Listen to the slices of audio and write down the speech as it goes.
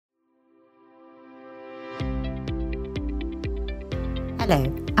Hello,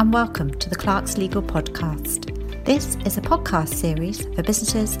 and welcome to the Clark's Legal Podcast. This is a podcast series for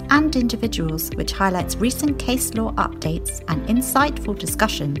businesses and individuals which highlights recent case law updates and insightful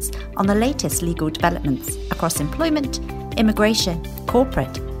discussions on the latest legal developments across employment, immigration,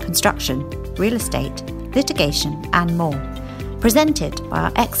 corporate, construction, real estate, litigation, and more. Presented by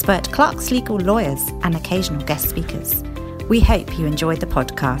our expert Clark's Legal lawyers and occasional guest speakers. We hope you enjoyed the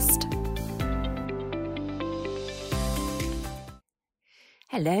podcast.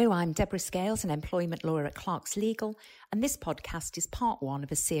 Hello, I'm Deborah Scales, an employment lawyer at Clark's Legal, and this podcast is part one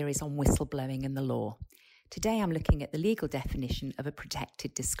of a series on whistleblowing and the law. Today I'm looking at the legal definition of a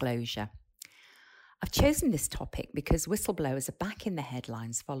protected disclosure. I've chosen this topic because whistleblowers are back in the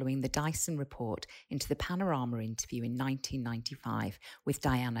headlines following the Dyson report into the Panorama interview in 1995 with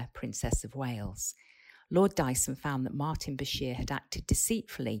Diana, Princess of Wales. Lord Dyson found that Martin Bashir had acted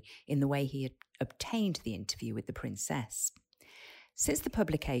deceitfully in the way he had obtained the interview with the princess. Since the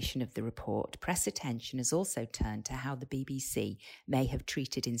publication of the report, press attention has also turned to how the BBC may have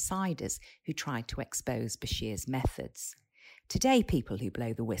treated insiders who tried to expose Bashir's methods. Today, people who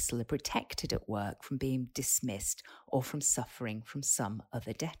blow the whistle are protected at work from being dismissed or from suffering from some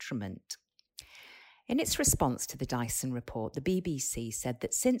other detriment. In its response to the Dyson report, the BBC said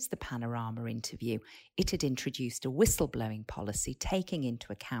that since the Panorama interview, it had introduced a whistleblowing policy taking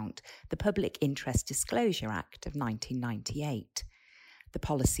into account the Public Interest Disclosure Act of 1998. The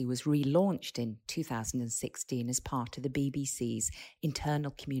policy was relaunched in 2016 as part of the BBC's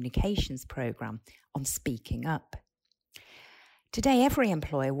internal communications programme on Speaking Up. Today, every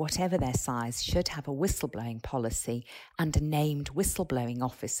employer, whatever their size, should have a whistleblowing policy and a named whistleblowing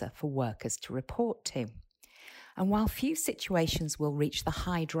officer for workers to report to. And while few situations will reach the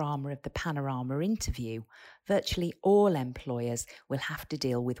high drama of the Panorama interview, virtually all employers will have to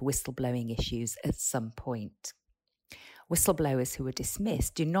deal with whistleblowing issues at some point. Whistleblowers who are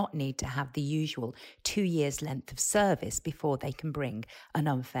dismissed do not need to have the usual 2 years' length of service before they can bring an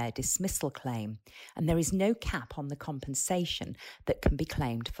unfair dismissal claim, and there is no cap on the compensation that can be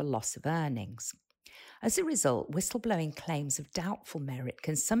claimed for loss of earnings. As a result, whistleblowing claims of doubtful merit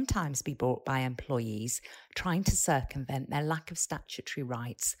can sometimes be brought by employees trying to circumvent their lack of statutory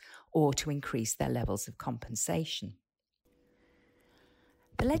rights or to increase their levels of compensation.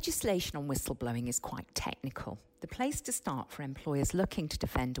 The legislation on whistleblowing is quite technical. The place to start for employers looking to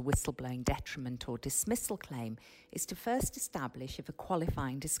defend a whistleblowing detriment or dismissal claim is to first establish if a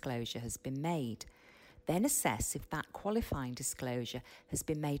qualifying disclosure has been made. Then assess if that qualifying disclosure has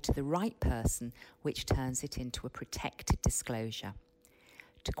been made to the right person, which turns it into a protected disclosure.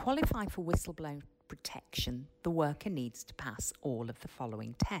 To qualify for whistleblowing protection, the worker needs to pass all of the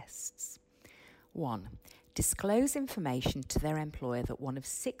following tests. 1. Disclose information to their employer that one of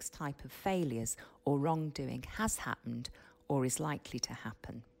 6 types of failures or wrongdoing has happened or is likely to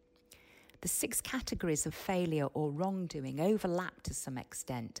happen. The 6 categories of failure or wrongdoing overlap to some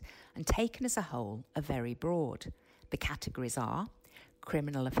extent and taken as a whole are very broad. The categories are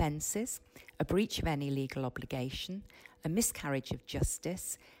criminal offences, a breach of any legal obligation, a miscarriage of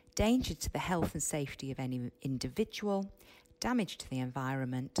justice, danger to the health and safety of any individual, damage to the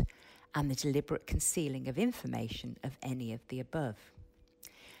environment, and the deliberate concealing of information of any of the above.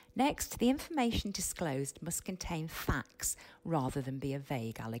 Next, the information disclosed must contain facts rather than be a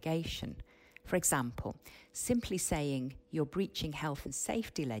vague allegation. For example, simply saying you're breaching health and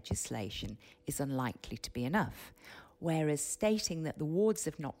safety legislation is unlikely to be enough, whereas stating that the wards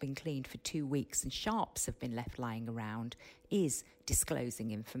have not been cleaned for 2 weeks and sharps have been left lying around is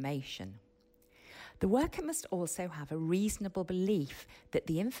disclosing information. The worker must also have a reasonable belief that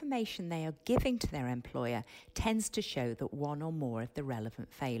the information they are giving to their employer tends to show that one or more of the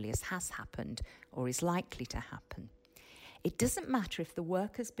relevant failures has happened or is likely to happen. It doesn't matter if the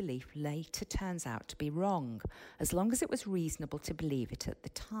worker's belief later turns out to be wrong, as long as it was reasonable to believe it at the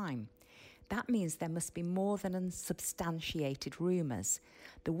time. That means there must be more than unsubstantiated rumours.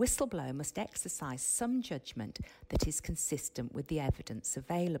 The whistleblower must exercise some judgment that is consistent with the evidence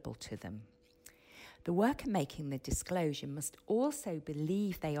available to them. The worker making the disclosure must also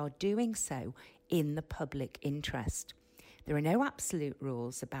believe they are doing so in the public interest. There are no absolute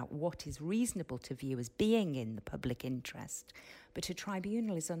rules about what is reasonable to view as being in the public interest, but a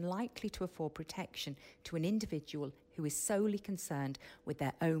tribunal is unlikely to afford protection to an individual who is solely concerned with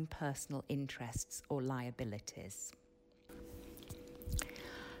their own personal interests or liabilities.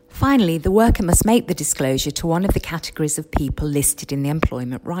 Finally, the worker must make the disclosure to one of the categories of people listed in the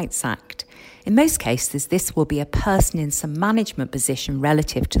Employment Rights Act. In most cases, this will be a person in some management position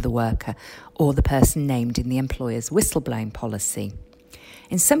relative to the worker or the person named in the employer's whistleblowing policy.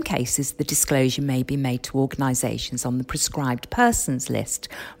 In some cases, the disclosure may be made to organisations on the prescribed persons list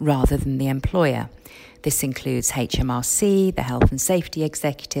rather than the employer. This includes HMRC, the Health and Safety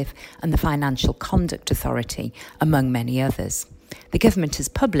Executive, and the Financial Conduct Authority, among many others. The government has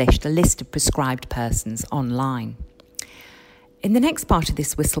published a list of prescribed persons online. In the next part of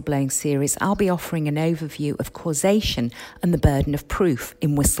this whistleblowing series, I'll be offering an overview of causation and the burden of proof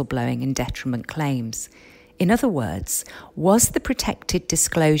in whistleblowing and detriment claims. In other words, was the protected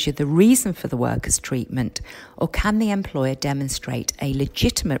disclosure the reason for the worker's treatment, or can the employer demonstrate a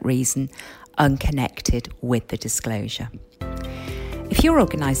legitimate reason unconnected with the disclosure? If your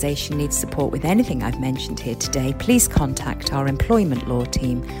organisation needs support with anything I've mentioned here today, please contact our employment law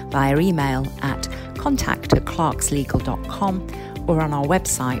team via email at contact@clarkslegal.com or on our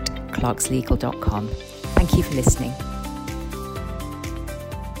website clarkslegal.com. Thank you for listening.